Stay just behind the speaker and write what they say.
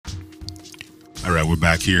All right, we're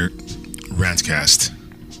back here. Rantcast.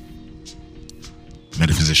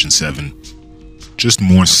 Metaphysician 7. Just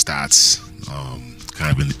more stats.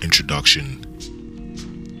 Kind of an introduction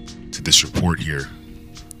to this report here.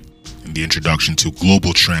 In the introduction to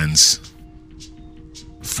global trends,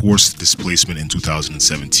 forced displacement in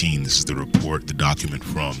 2017. This is the report, the document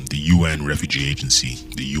from the UN Refugee Agency,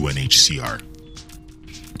 the UNHCR.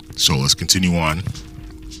 So let's continue on.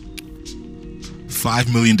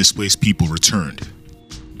 5 million displaced people returned.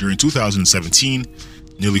 During 2017,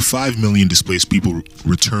 nearly 5 million displaced people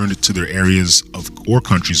returned to their areas of or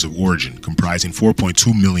countries of origin, comprising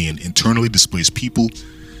 4.2 million internally displaced people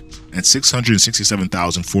and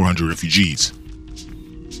 667,400 refugees.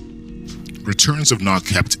 Returns have not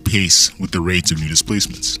kept pace with the rates of new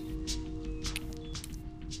displacements.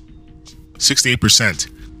 68%.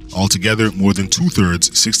 Altogether, more than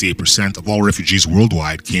two-thirds, 68% of all refugees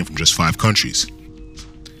worldwide came from just 5 countries.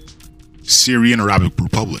 Syrian Arabic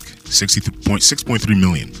Republic, 6.3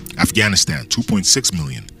 million. Afghanistan, 2.6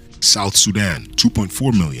 million. South Sudan,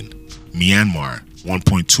 2.4 million. Myanmar,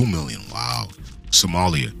 1.2 million. Wow.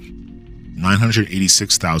 Somalia,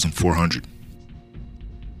 986,400.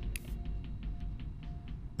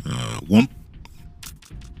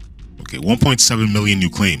 1.7 million new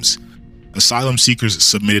claims. Asylum seekers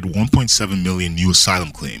submitted 1.7 million new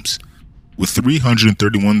asylum claims. With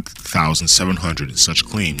 331,700 such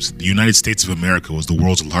claims, the United States of America was the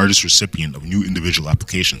world's largest recipient of new individual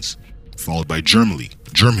applications, followed by Germany,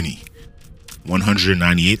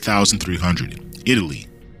 198,300, Italy,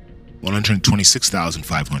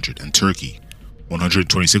 126,500, and Turkey,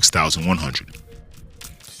 126,100.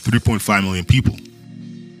 3.5 million people.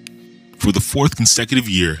 For the 4th consecutive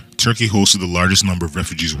year, Turkey hosted the largest number of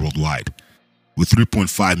refugees worldwide, with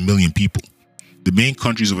 3.5 million people. The main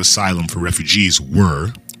countries of asylum for refugees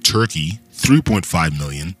were Turkey, 3.5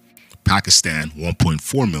 million, Pakistan,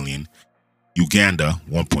 1.4 million, Uganda,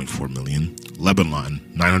 1.4 million, Lebanon,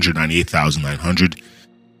 998,900,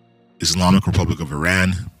 Islamic Republic of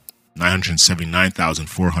Iran,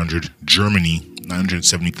 979,400, Germany,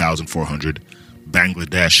 970,400,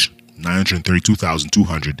 Bangladesh,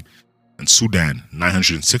 932,200, and Sudan,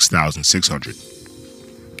 906,600.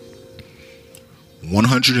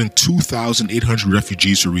 102,800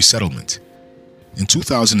 refugees for resettlement. In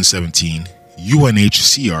 2017,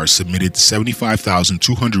 UNHCR submitted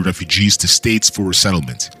 75,200 refugees to states for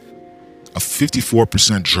resettlement, a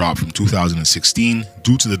 54% drop from 2016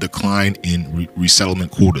 due to the decline in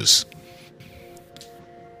resettlement quotas.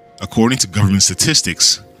 According to government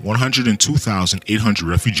statistics, 102,800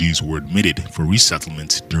 refugees were admitted for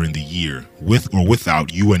resettlement during the year, with or without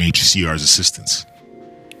UNHCR's assistance.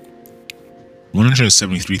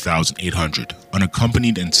 173,800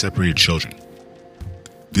 unaccompanied and separated children.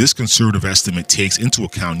 This conservative estimate takes into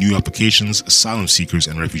account new applications, asylum seekers,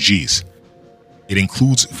 and refugees. It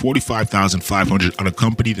includes 45,500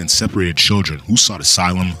 unaccompanied and separated children who sought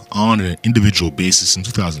asylum on an individual basis in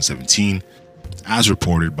 2017, as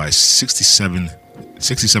reported by 67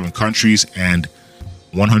 countries, and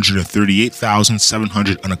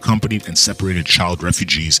 138,700 unaccompanied and separated child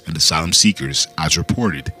refugees and asylum seekers, as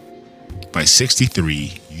reported by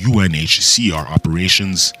 63 UNHCR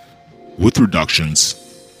operations, with reductions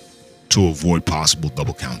to avoid possible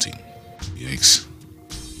double counting. Yikes.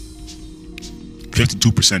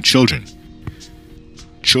 52% children.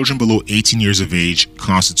 Children below 18 years of age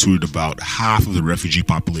constituted about half of the refugee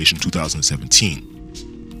population in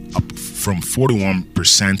 2017, up from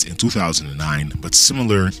 41% in 2009, but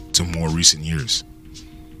similar to more recent years.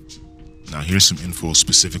 Now here's some info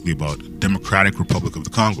specifically about Democratic Republic of the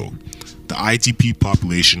Congo. The IDP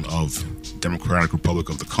population of Democratic Republic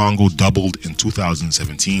of the Congo doubled in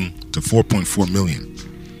 2017 to 4.4 million.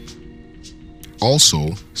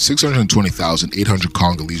 Also, 620,800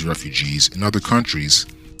 Congolese refugees in other countries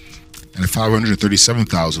and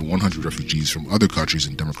 537,100 refugees from other countries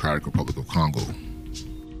in Democratic Republic of Congo.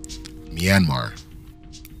 Myanmar.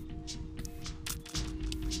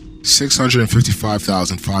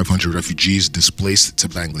 655,500 refugees displaced to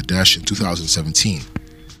Bangladesh in 2017,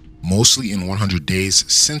 mostly in 100 days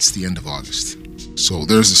since the end of August. So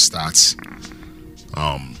there's the stats.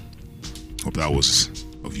 Hope that was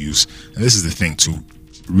of use. And this is the thing too,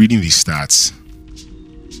 reading these stats,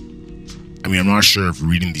 I mean, I'm not sure if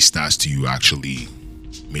reading these stats to you actually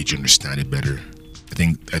made you understand it better. I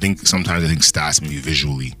think sometimes stats maybe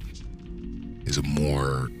visually is an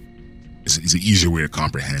easier way to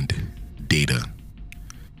comprehend data.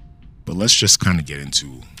 But let's just kind of get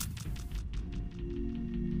into,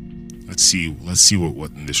 let's see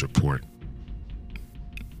what in this report.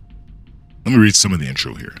 Let me read some of the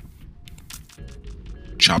intro here.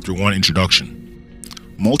 Chapter 1, Introduction.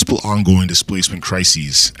 Multiple ongoing displacement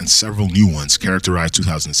crises and several new ones characterized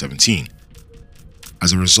 2017.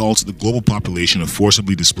 As a result, the global population of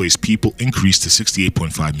forcibly displaced people increased to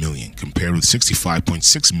 68.5 million, compared with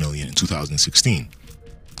 65.6 million in 2016.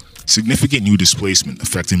 Significant new displacement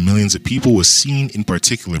affecting millions of people was seen in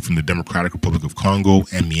particular from the Democratic Republic of Congo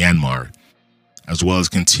and Myanmar, as well as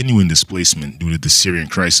continuing displacement due to the Syrian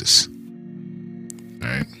crisis.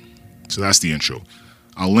 Alright, so that's the intro.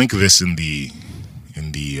 I'll link this in the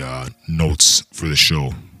notes for the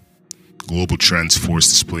show. Global Trends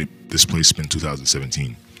Forced Displacement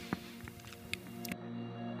 2017.